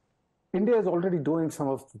 India is already doing some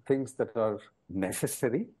of the things that are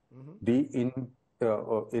necessary. The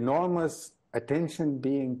enormous attention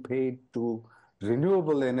being paid to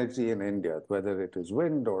renewable energy in India, whether it is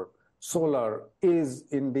wind or solar, is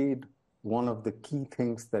indeed one of the key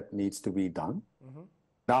things that needs to be done.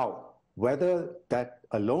 Now, whether that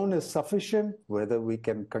alone is sufficient, whether we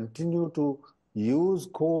can continue to use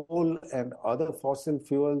coal and other fossil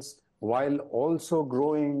fuels while also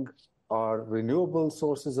growing our renewable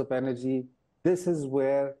sources of energy, this is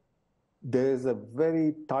where there is a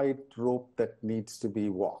very tight rope that needs to be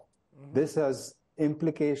walked. This has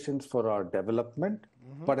implications for our development,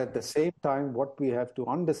 but at the same time, what we have to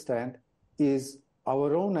understand is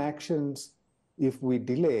our own actions, if we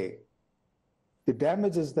delay, the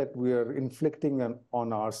damages that we are inflicting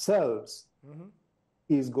on ourselves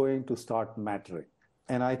is going to start mattering.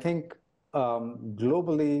 And I think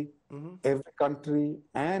globally, every country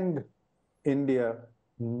and India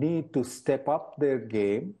need to step up their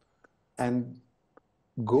game and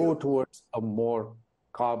go towards a more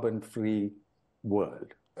carbon-free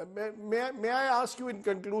world. May I ask you in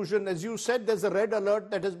conclusion, as you said, there's a red alert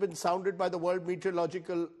that has been sounded by the World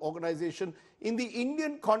Meteorological Organization. In the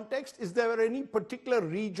Indian context, is there any particular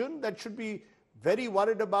region that should be very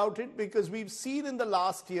worried about it? Because we've seen in the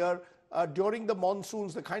last year, during the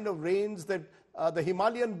monsoons, the kind of rains that the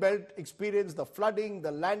Himalayan belt experienced, the flooding,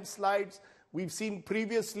 the landslides. We've seen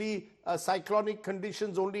previously cyclonic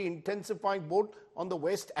conditions only intensifying both on the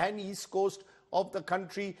west and east coast of the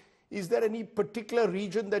country. Is there any particular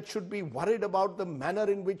region that should be worried about the manner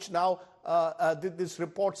in which now this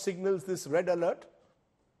report signals this red alert?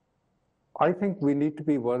 I think we need to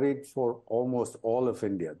be worried for almost all of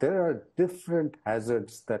India. There are different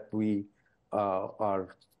hazards that we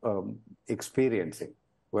are experiencing,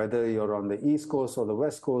 whether you're on the east coast or the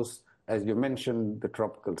west coast. As you mentioned, the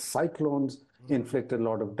tropical cyclones inflict a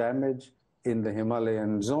lot of damage. In the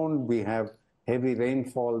Himalayan zone, we have heavy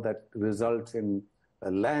rainfall that results in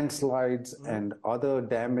landslides and other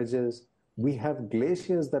damages. We have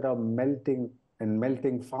glaciers that are melting and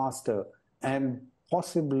melting faster and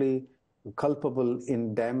possibly culpable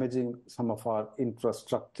in damaging some of our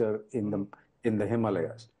infrastructure in the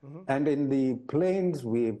Himalayas. And in the plains,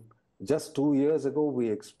 just 2 years ago, we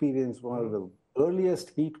experienced one of the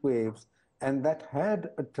earliest heat waves, and that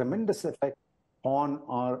had a tremendous effect on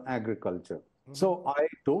our agriculture. So I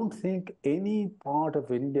don't think any part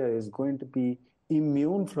of India is going to be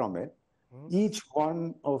immune from it. Each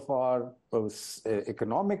one of our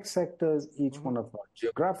economic sectors, each one of our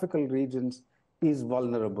geographical regions is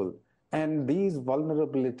vulnerable. And these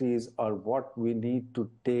vulnerabilities are what we need to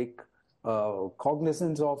take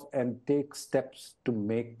cognizance of and take steps to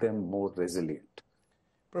make them more resilient.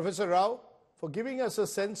 Professor Rao, for giving us a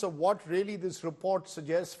sense of what really this report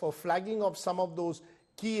suggests, for flagging of some of those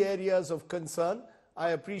key areas of concern, I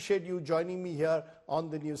appreciate you joining me here on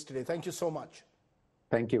the news today. Thank you so much.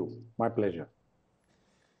 Thank you. My pleasure.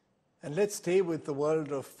 And let's stay with the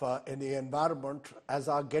world of in the environment as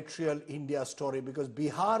our Get Real India story, because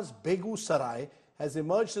Bihar's Begusarai has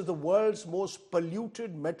emerged as the world's most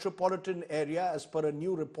polluted metropolitan area as per a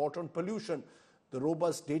new report on pollution. The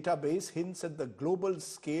robust database hints at the global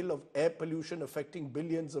scale of air pollution affecting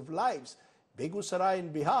billions of lives. Begusarai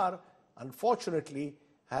in Bihar, unfortunately,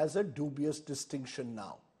 has a dubious distinction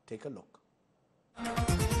now. Take a look.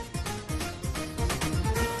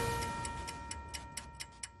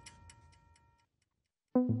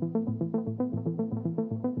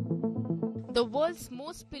 The world's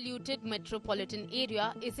most polluted metropolitan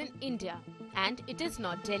area is in India, and it is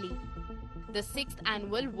not Delhi. The 6th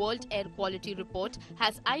annual World Air Quality Report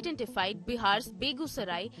has identified Bihar's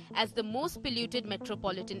Begusarai as the most polluted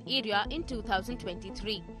metropolitan area in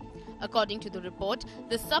 2023. According to the report,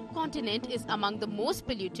 the subcontinent is among the most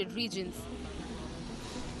polluted regions.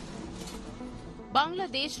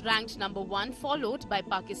 Bangladesh ranked number 1, followed by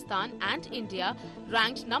Pakistan, and India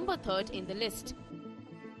ranked number 3rd in the list.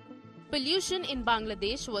 Pollution in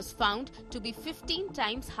Bangladesh was found to be 15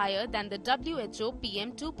 times higher than the WHO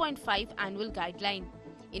PM 2.5 annual guideline.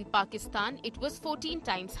 In Pakistan, it was 14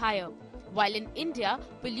 times higher, while in India,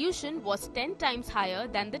 pollution was 10 times higher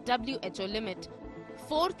than the WHO limit.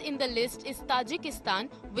 4th in the list is Tajikistan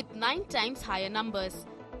with 9 times higher numbers.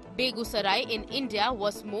 Begusarai in India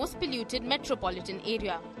was most polluted metropolitan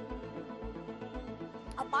area.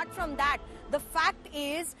 Apart from that, the fact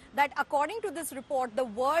is that according to this report, the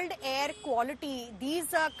world air quality,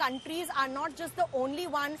 these countries are not just the only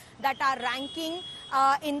one that are ranking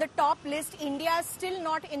in the top list. India is still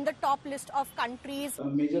not in the top list of countries. A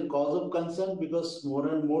major cause of concern, because more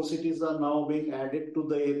and more cities are now being added to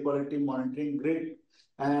the air quality monitoring grid.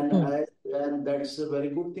 And that's a very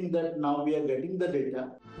good thing that now we are getting the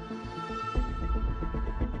data.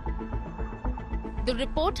 The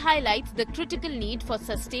report highlights the critical need for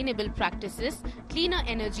sustainable practices, cleaner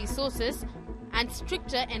energy sources, and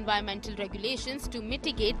stricter environmental regulations to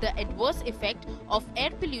mitigate the adverse effect of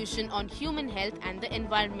air pollution on human health and the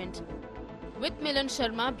environment. With Milan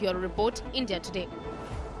Sharma, Bureau Report, India Today.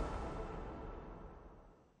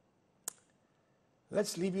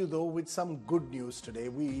 Let's leave you though with some good news today.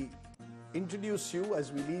 We introduce you as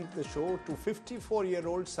we leave the show to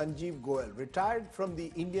 54-year-old Sanjeev Goel, retired from the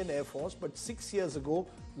Indian Air Force, but 6 years ago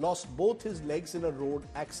lost both his legs in a road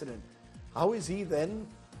accident. How is he then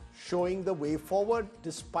showing the way forward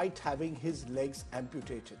despite having his legs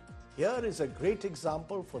amputated? Here is a great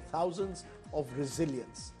example for thousands of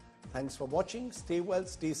resilience. Thanks for watching. Stay well,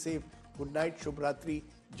 stay safe. Good night, Shubhratri.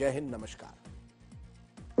 Jai Hind, Namaskar.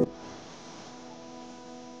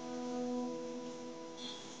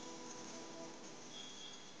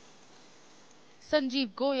 Sanjeev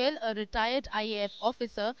Goyal, a retired IAF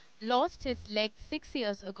officer, lost his leg 6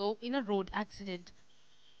 years ago in a road accident.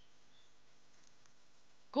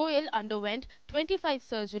 Goyal underwent 25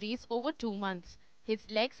 surgeries over 2 months. His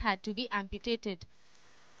legs had to be amputated.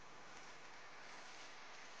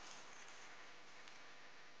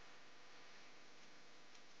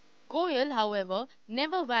 Goyal, however,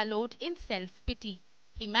 never wallowed in self-pity.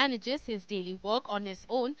 He manages his daily work on his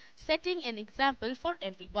own, setting an example for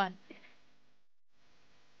everyone.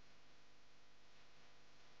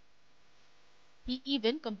 He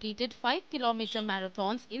even completed 5-kilometer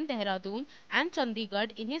marathons in Dehradun and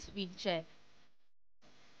Chandigarh in his wheelchair.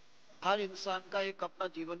 हर इंसान का एक अपना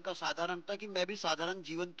जीवन का साधारण था कि मैं भी साधारण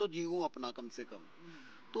जीवन तो जीऊं अपना कम से कम।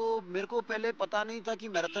 तो मेरे को पहले पता नहीं था कि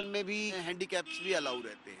मैराथन में भी हैंडीकैप्स भी अलाउ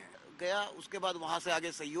रहते हैं। गया, उसके बाद वहां से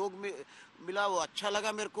आगे सहयोग मिला, वो अच्छा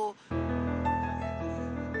लगा मेरे को।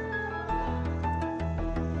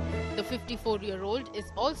 The 54-year-old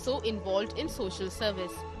is also involved in social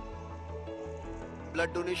service.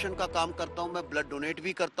 Blood donation का काम करता हूँ मैं, ब्लड डोनेट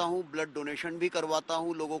भी करता हूँ, ब्लड डोनेशन भी करवाता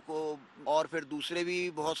हूँ लोगों को, और फिर दूसरे भी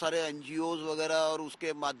बहुत सारे एनजीओज वगैरह, और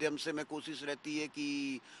उसके माध्यम से मैं कोशिश रहती है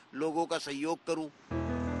कि लोगों का सहयोग करूँ।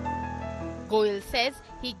 Goyal says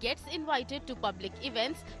he gets invited to public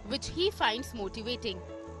events which he finds motivating.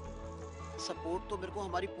 Support तो मेरे को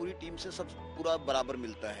हमारी पूरी टीम से सब पूरा बराबर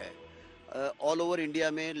मिलता है। ऑल ओवर इंडिया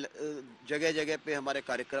में जगह जगह पे हमारे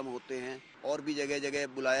कार्यक्रम होते हैं, और भी जगह जगह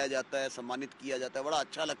बुलाया जाता है, सम्मानित किया जाता है, बड़ा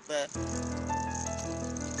अच्छा लगता है।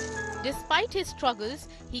 Despite his struggles,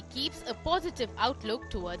 he keeps a positive outlook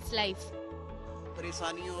towards life.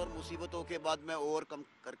 परेशानियों और मुसीबतों के बाद मैं ओवरकम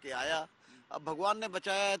करके आया। अब भगवान ने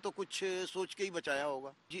बचाया है तो कुछ सोच के ही बचाया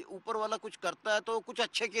होगा जी। ऊपर वाला कुछ करता है तो कुछ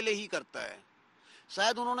अच्छे के लिए ही करता है।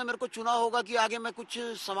 शायद उन्होंने मेरे को चुना होगा कि आगे मैं कुछ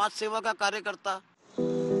समाज सेवा का कार्य करता।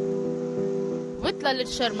 With Lalit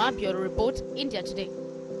Sharma, Bureau Report, India Today.